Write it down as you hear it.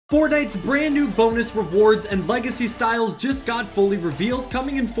Fortnite's brand new bonus rewards and legacy styles just got fully revealed,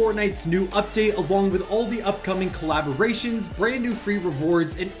 coming in Fortnite's new update along with all the upcoming collaborations, brand new free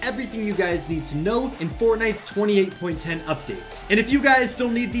rewards, and everything you guys need to know in Fortnite's 28.10 update. And if you guys still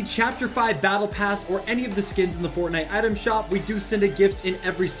need the Chapter 5 Battle Pass or any of the skins in the Fortnite item shop, we do send a gift in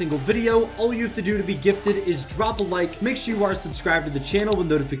every single video. All you have to do to be gifted is drop a like, make sure you are subscribed to the channel with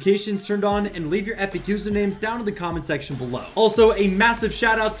notifications turned on, and leave your epic usernames down in the comment section below. Also, a massive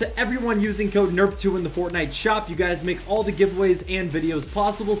shout out to everyone using code Nerpah in the Fortnite shop. You guys make all the giveaways and videos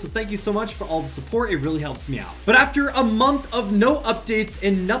possible, so thank you so much for all the support. It really helps me out. But after a month of no updates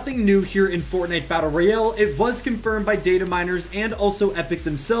and nothing new here in Fortnite Battle Royale, it was confirmed by data miners and also Epic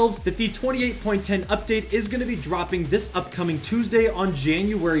themselves that the 28.10 update is going to be dropping this upcoming Tuesday on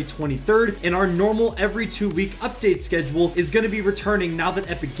January 23rd, and our normal every 2-week update schedule is going to be returning now that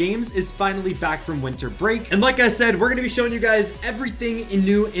Epic Games is finally back from winter break. And like I said, we're going to be showing you guys everything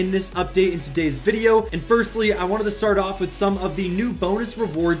new in this update in today's video. And firstly, I wanted to start off with some of the new bonus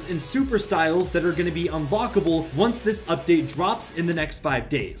rewards and super styles that are going to be unlockable once this update drops in the next 5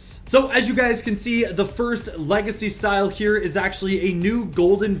 days. So as you guys can see, the first legacy style here is actually a new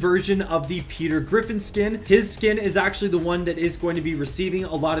golden version of the Peter Griffin skin. His skin is actually the one that is going to be receiving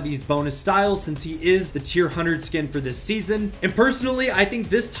a lot of these bonus styles since he is the tier 100 skin for this season. And personally, I think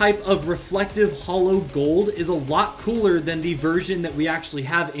this type of reflective hollow gold is a lot cooler than the version that we actually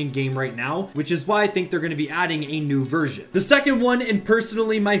have in game right now, which is why I think they're going to be adding a new version. The second one, and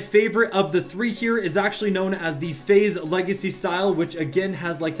personally my favorite of the three here, is actually known as the Phase Legacy style, which again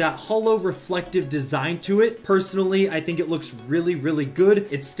has like that hollow reflective design to it. Personally, I think it looks really good.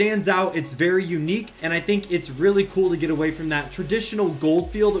 It stands out, it's very unique, and I think it's really cool to get away from that traditional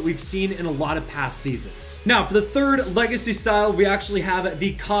gold feel that we've seen in a lot of past seasons. Now for the third legacy style, we actually have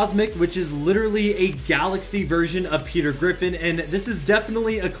the Cosmic, which is literally a galaxy version of Peter Griffin, and this is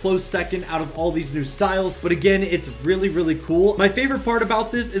definitely a close second out of all these new styles, but again, it's really cool. My favorite part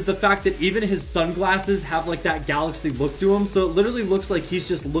about this is the fact that even his sunglasses have like that galaxy look to him, so it literally looks like he's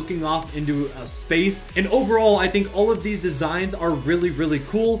just looking off into space. And overall, I think all of these designs are really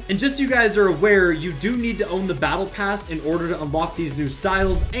cool. And just so you guys are aware, you do need to own the battle pass in order to unlock these new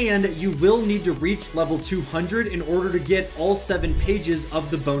styles, and you will need to reach level 200 in order to get all 7 pages of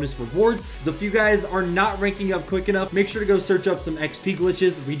the bonus rewards. So if you guys are not ranking up quick enough, make sure to go search up some XP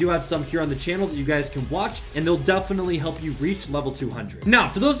glitches. We do have some here on the channel that you guys can watch, and they'll definitely help you reach level 200. Now,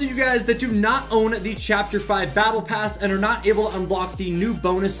 for those of you guys that do not own the Chapter 5 Battle Pass and are not able to unlock the new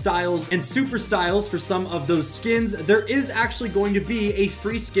bonus styles and super styles for some of those skins, there is actually going to be a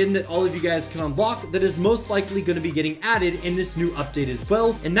free skin that all of you guys can unlock that is most likely going to be getting added in this new update as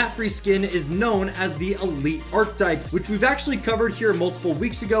well, and that free skin is known as the Elite Archetype, which we've actually covered here multiple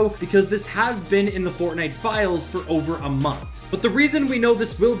weeks ago because this has been in the Fortnite files for over a month. But the reason we know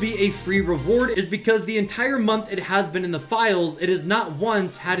this will be a free reward is because the entire month it has been in the files, it has not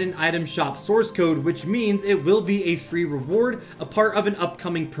once had an item shop source code, which means it will be a free reward, a part of an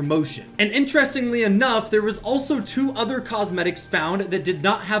upcoming promotion. And interestingly enough, there was also 2 other cosmetics found that did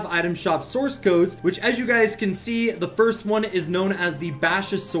not have item shop source codes, which as you guys can see, the first one is known as the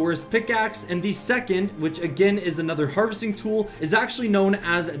Bashosaurus pickaxe, and the second, which again is another harvesting tool, is actually known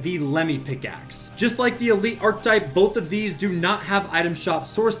as the Lemmy pickaxe. Just like the Elite Archetype, both of these do not have item shop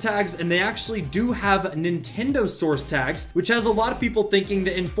source tags, and they actually do have Nintendo source tags, which has a lot of people thinking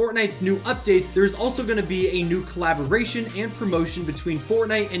that in Fortnite's new updates, there's also going to be a new collaboration and promotion between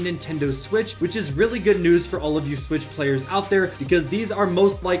Fortnite and Nintendo Switch, which is really good news for all of you Switch players out there, because these are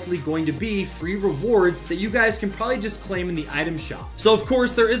most likely going to be free rewards that you guys can probably just claim in the item shop. So of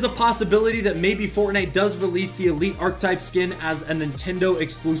course, there is a possibility that maybe Fortnite does release the Elite Archetype skin as a Nintendo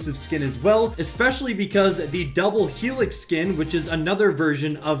exclusive skin as well, especially because the Double Helix skin, which is another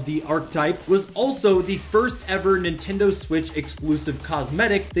version of the Archetype, was also the first ever Nintendo Switch exclusive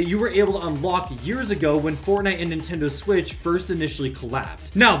cosmetic that you were able to unlock years ago when Fortnite and Nintendo Switch first initially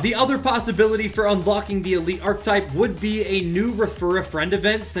collabed. Now, the other possibility for unlocking the Elite Archetype would be a new Refer a Friend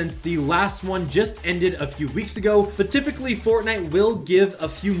event, since the last one just ended a few weeks ago, but typically Fortnite will give a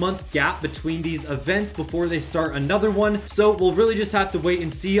few month gap between these events before they start another one, so we'll really just have to wait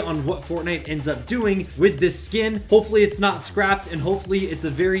and see on what Fortnite ends up doing with this skin. Hopefully it's not scrapped, and hopefully it's a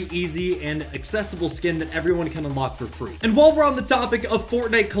very easy and accessible skin that everyone can unlock for free. And while we're on the topic of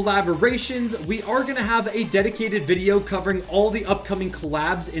Fortnite collaborations, we are going to have a dedicated video covering all the upcoming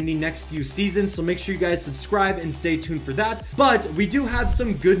collabs in the next few seasons, so make sure you guys subscribe and stay tuned for that. But we do have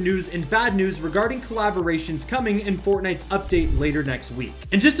some good news and bad news regarding collaborations coming in Fortnite's update later next week.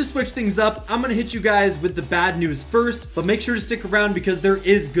 And just to switch things up, I'm going to hit you guys with the bad news first, but make sure to stick around because there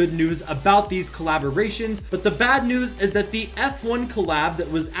is good news about these collaborations. But the bad news is that with the F1 collab that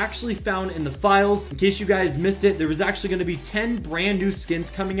was actually found in the files. In case you guys missed it, there was actually going to be 10 brand new skins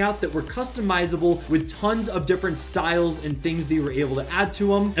coming out that were customizable with tons of different styles and things that you were able to add to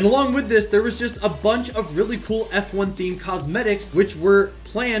them. And along with this, there was just a bunch of really cool F1 themed cosmetics, which were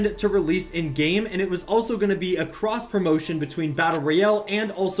planned to release in game, and it was also going to be a cross promotion between Battle Royale and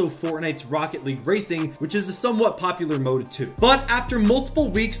also Fortnite's Rocket League Racing, which is a somewhat popular mode too. But after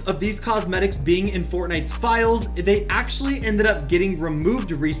multiple weeks of these cosmetics being in Fortnite's files, they actually ended up getting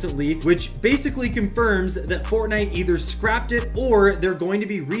removed recently, which basically confirms that Fortnite either scrapped it or they're going to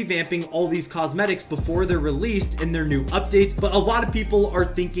be revamping all these cosmetics before they're released in their new update. But a lot of people are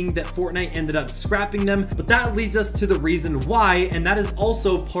thinking that Fortnite ended up scrapping them, but that leads us to the reason why, and that is also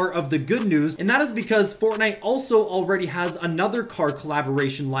part of the good news, and that is because Fortnite also already has another car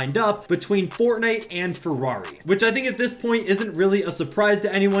collaboration lined up between Fortnite and Ferrari, which I think at this point isn't really a surprise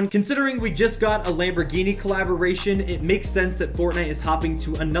to anyone. Considering we just got a Lamborghini collaboration, it makes sense that Fortnite is hopping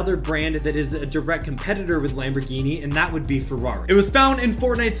to another brand that is a direct competitor with Lamborghini, and that would be Ferrari. It was found in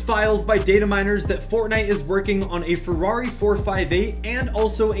Fortnite's files by data miners that Fortnite is working on a Ferrari 458 and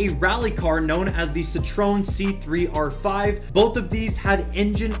also a rally car known as the Citroen C3 R5. Both of these had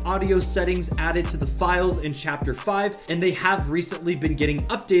engine audio settings added to the files in chapter 5, and they have recently been getting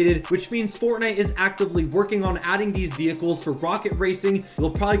updated, which means Fortnite is actively working on adding these vehicles for rocket racing. They'll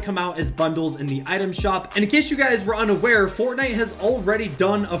probably come out as bundles in the item shop. And in case you guys were unaware, Fortnite has already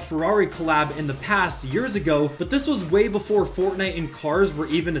done a Ferrari collab in the past years ago, but this was way before Fortnite and cars were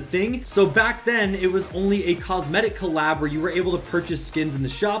even a thing. So back then it was only a cosmetic collab where you were able to purchase skins in the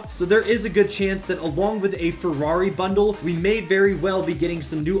shop. So there is a good chance that along with a Ferrari bundle, we may very well be getting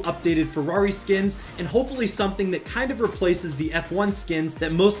some new updated Ferrari skins, and hopefully something that kind of replaces the F1 skins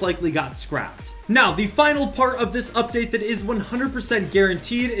that most likely got scrapped. Now, the final part of this update that is 100%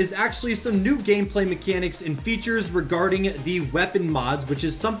 guaranteed is actually some new gameplay mechanics and features regarding the weapon mods, which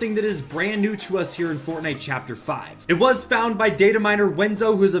is something that is brand new to us here in Fortnite Chapter 5. It was found by data miner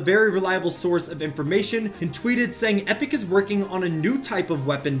Wenzo, who is a very reliable source of information, and tweeted saying Epic is working on a new type of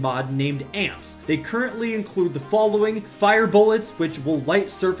weapon mod named Amps. They currently include the following: fire bullets, which will light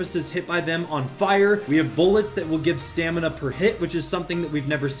surfaces hit by them on fire. We have bullets that will give stamina per hit, which is something that we've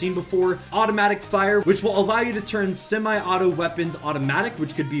never seen before. Automatic fire, which will allow you to turn semi-auto weapons automatic,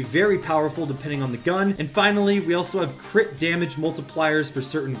 which could be very powerful depending on the gun. And finally, we also have crit damage multipliers for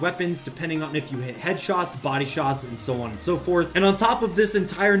certain weapons, depending on if you hit headshots, body shots, and so on and so forth. And on top of this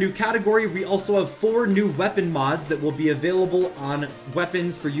entire new category, we also have 4 new weapon mods that will be available on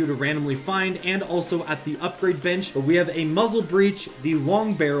weapons for you to randomly find, and also at the upgrade bench. But we have a muzzle breach, the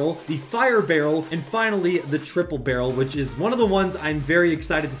long barrel, the fire barrel, and finally the triple barrel, which is one of the ones I'm very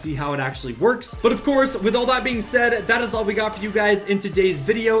excited to see how it actually works. But of course, with all that being said, that is all we got for you guys in today's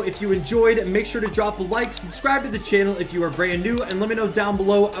video. If you enjoyed, make sure to drop a like, subscribe to the channel if you are brand new, and let me know down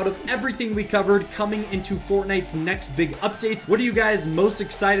below, out of everything we covered coming into Fortnite's next big update, what are you guys most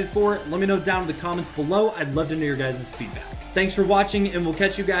excited for? Let me know down in the comments below. I'd love to know your guys' feedback. Thanks for watching, and we'll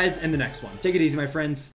catch you guys in the next one. Take it easy, my friends.